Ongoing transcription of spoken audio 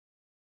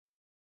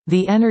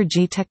The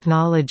Energy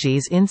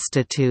Technologies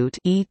Institute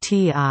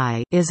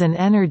 (ETI) is an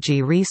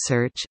energy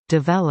research,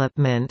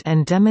 development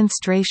and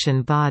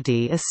demonstration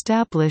body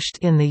established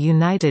in the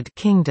United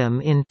Kingdom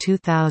in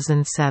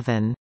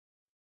 2007.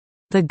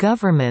 The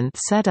government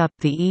set up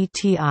the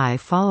ETI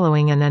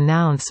following an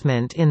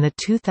announcement in the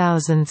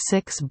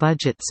 2006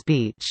 budget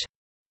speech.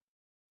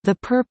 The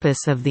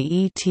purpose of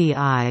the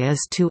ETI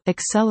is to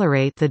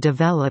accelerate the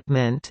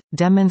development,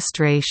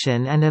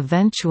 demonstration and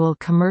eventual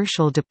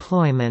commercial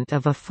deployment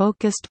of a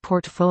focused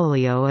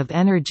portfolio of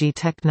energy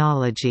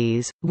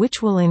technologies, which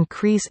will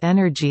increase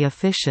energy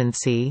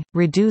efficiency,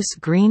 reduce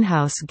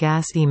greenhouse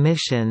gas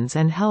emissions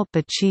and help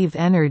achieve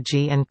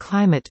energy and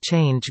climate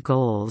change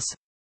goals.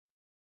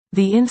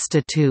 The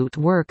institute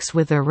works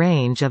with a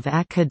range of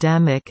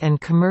academic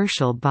and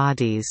commercial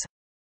bodies.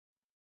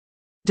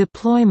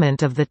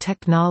 Deployment of the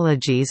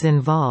technologies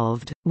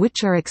involved,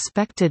 which are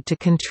expected to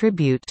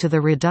contribute to the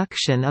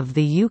reduction of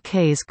the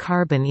UK's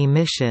carbon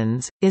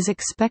emissions, is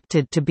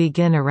expected to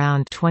begin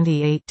around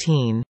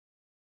 2018.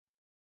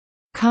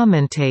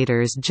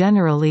 Commentators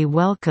generally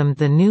welcomed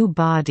the new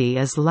body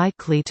as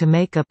likely to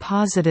make a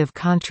positive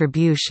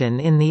contribution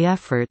in the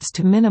efforts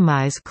to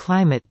minimise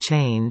climate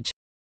change.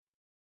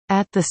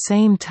 At the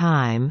same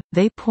time,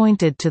 they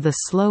pointed to the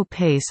slow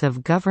pace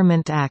of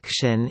government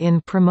action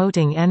in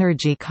promoting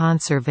energy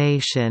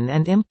conservation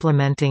and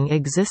implementing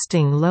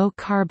existing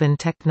low-carbon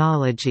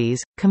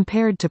technologies,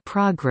 compared to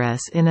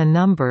progress in a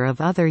number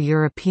of other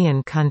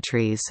European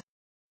countries.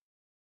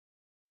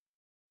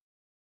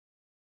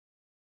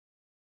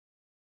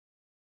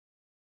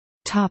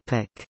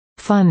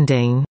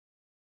 Funding.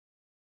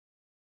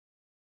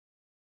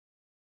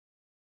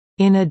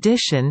 In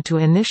addition to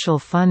initial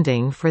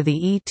funding for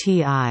the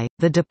ETI,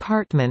 the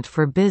Department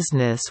for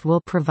Business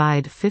will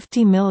provide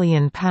 £50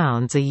 million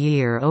a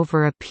year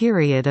over a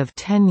period of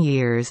 10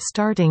 years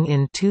starting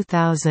in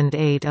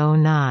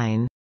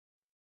 2008–09.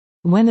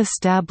 When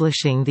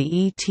establishing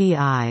the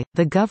ETI,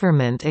 the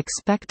government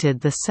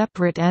expected the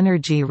separate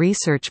Energy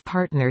Research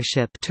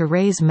Partnership to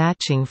raise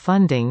matching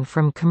funding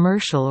from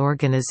commercial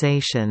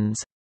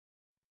organisations.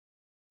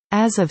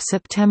 As of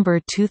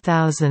September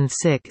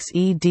 2006,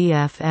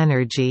 EDF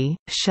Energy,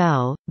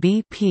 Shell,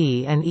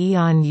 BP and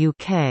E.ON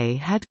UK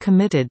had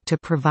committed to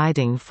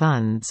providing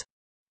funds.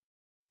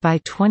 By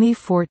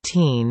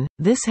 2014,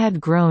 this had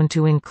grown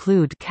to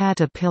include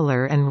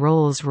Caterpillar and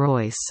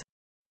Rolls-Royce.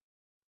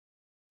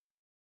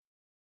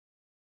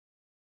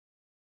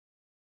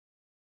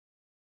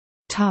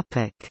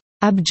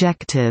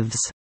 Objectives.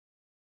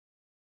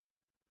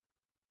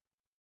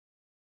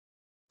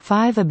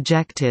 5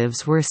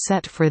 objectives were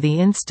set for the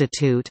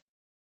institute: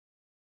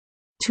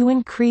 to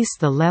increase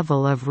the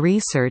level of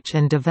research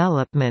and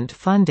development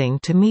funding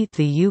to meet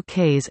the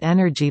UK's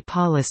energy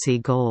policy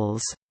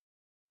goals,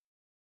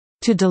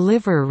 to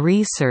deliver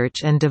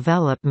research and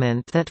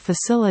development that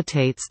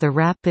facilitates the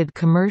rapid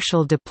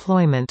commercial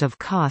deployment of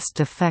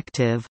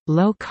cost-effective,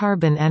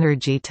 low-carbon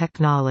energy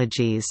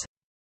technologies,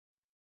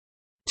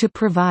 to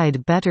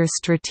provide better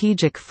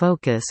strategic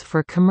focus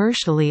for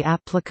commercially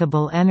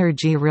applicable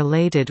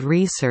energy-related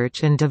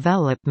research and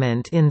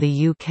development in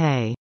the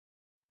UK,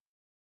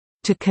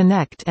 to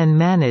connect and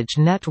manage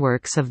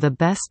networks of the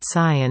best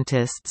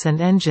scientists and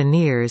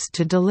engineers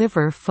to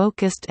deliver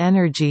focused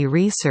energy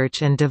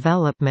research and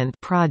development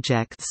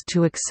projects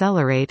to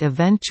accelerate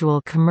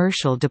eventual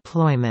commercial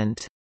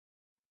deployment,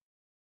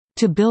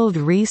 to build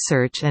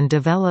research and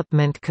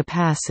development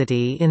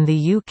capacity in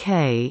the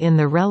UK in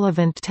the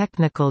relevant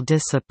technical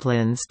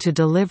disciplines to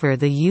deliver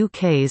the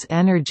UK's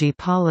energy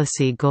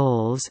policy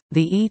goals.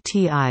 The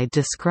ETI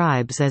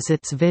describes as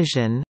its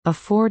vision,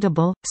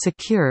 affordable,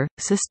 secure,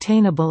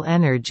 sustainable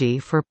energy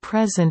for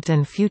present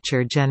and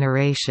future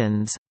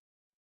generations.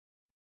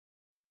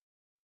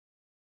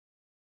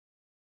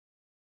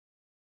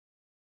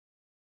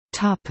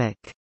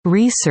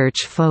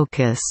 Research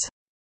focus.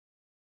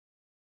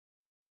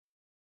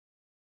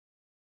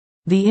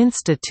 The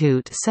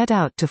institute set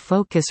out to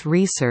focus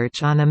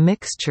research on a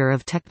mixture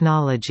of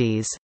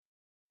technologies.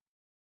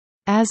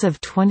 As of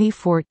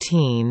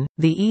 2014,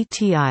 the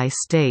ETI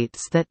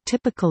states that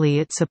typically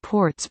it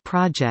supports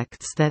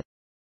projects that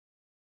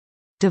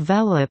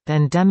develop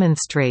and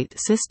demonstrate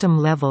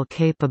system-level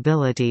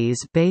capabilities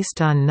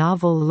based on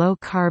novel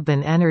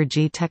low-carbon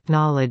energy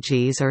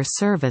technologies or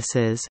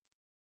services,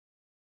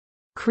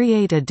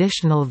 create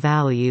additional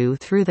value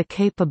through the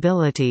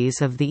capabilities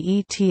of the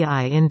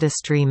ETI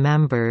industry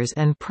members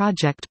and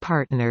project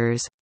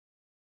partners,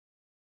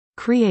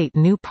 create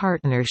new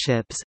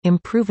partnerships,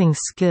 improving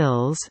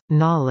skills,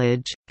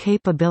 knowledge,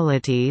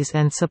 capabilities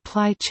and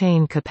supply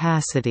chain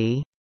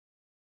capacity,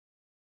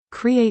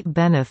 create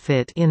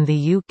benefit in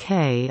the UK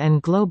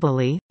and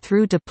globally,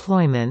 through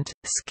deployment,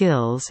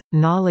 skills,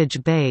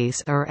 knowledge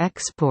base or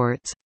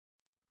exports,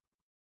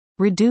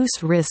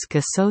 reduce risk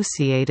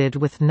associated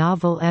with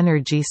novel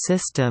energy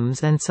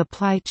systems and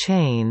supply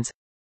chains,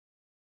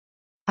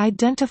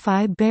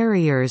 identify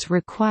barriers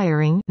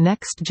requiring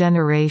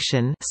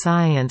next-generation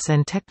science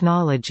and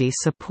technology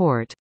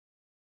support,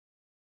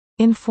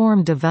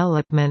 inform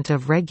development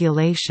of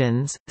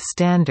regulations,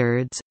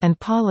 standards, and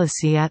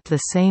policy. At the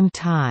same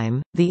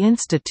time, the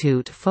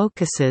institute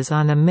focuses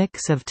on a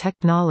mix of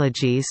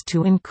technologies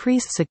to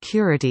increase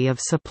security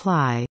of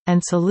supply,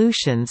 and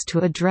solutions to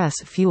address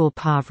fuel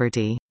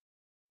poverty.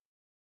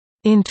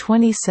 In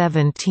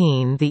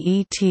 2017, the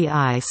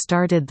ETI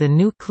started the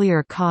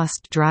Nuclear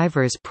Cost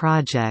Drivers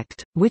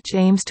Project, which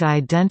aims to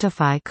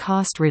identify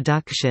cost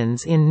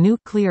reductions in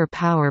nuclear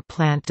power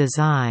plant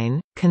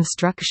design,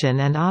 construction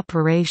and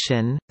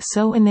operation,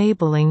 so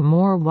enabling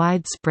more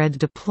widespread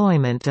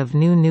deployment of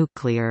new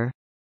nuclear.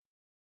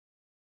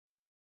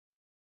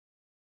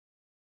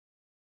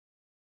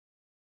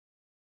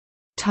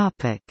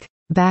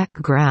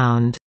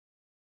 Background.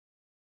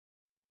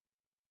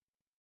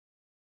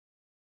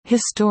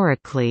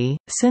 Historically,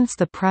 since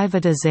the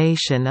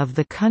privatization of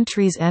the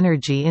country's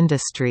energy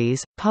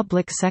industries,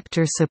 public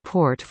sector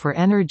support for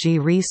energy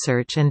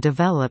research and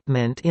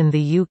development in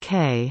the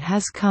UK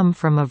has come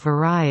from a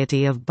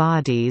variety of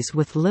bodies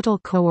with little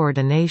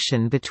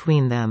coordination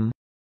between them.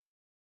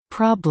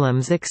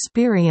 Problems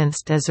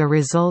experienced as a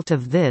result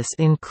of this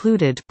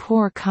included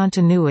poor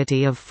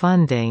continuity of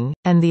funding,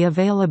 and the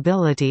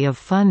availability of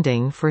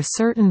funding for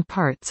certain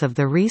parts of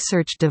the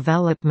research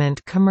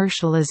development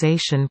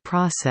commercialization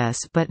process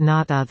but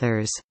not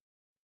others.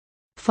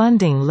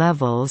 Funding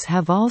levels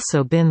have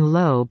also been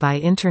low by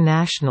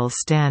international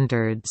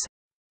standards.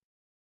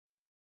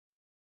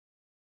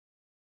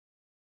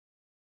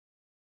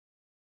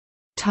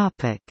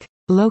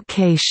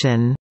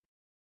 Location.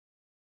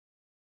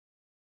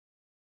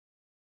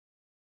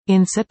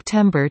 In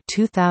September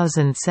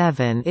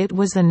 2007 it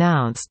was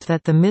announced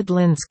that the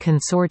Midlands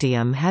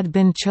Consortium had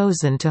been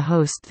chosen to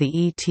host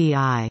the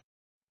ETI.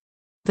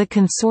 The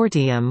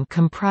consortium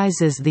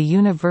comprises the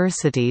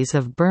universities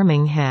of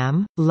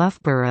Birmingham,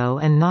 Loughborough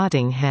and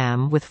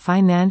Nottingham with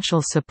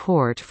financial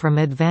support from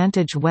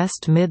Advantage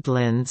West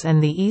Midlands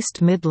and the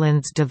East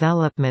Midlands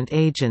Development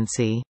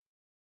Agency.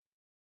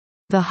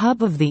 The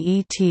hub of the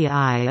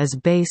ETI is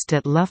based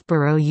at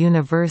Loughborough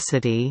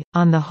University,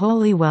 on the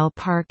Holywell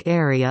Park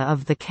area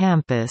of the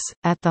campus,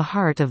 at the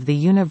heart of the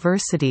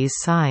university's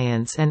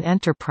Science and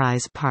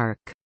Enterprise Park.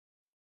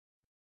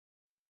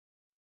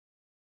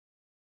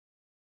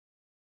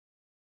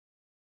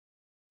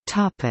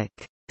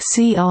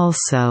 See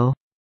also: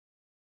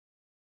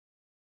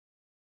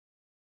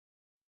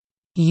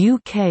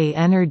 UK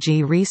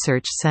Energy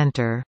Research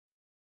Centre.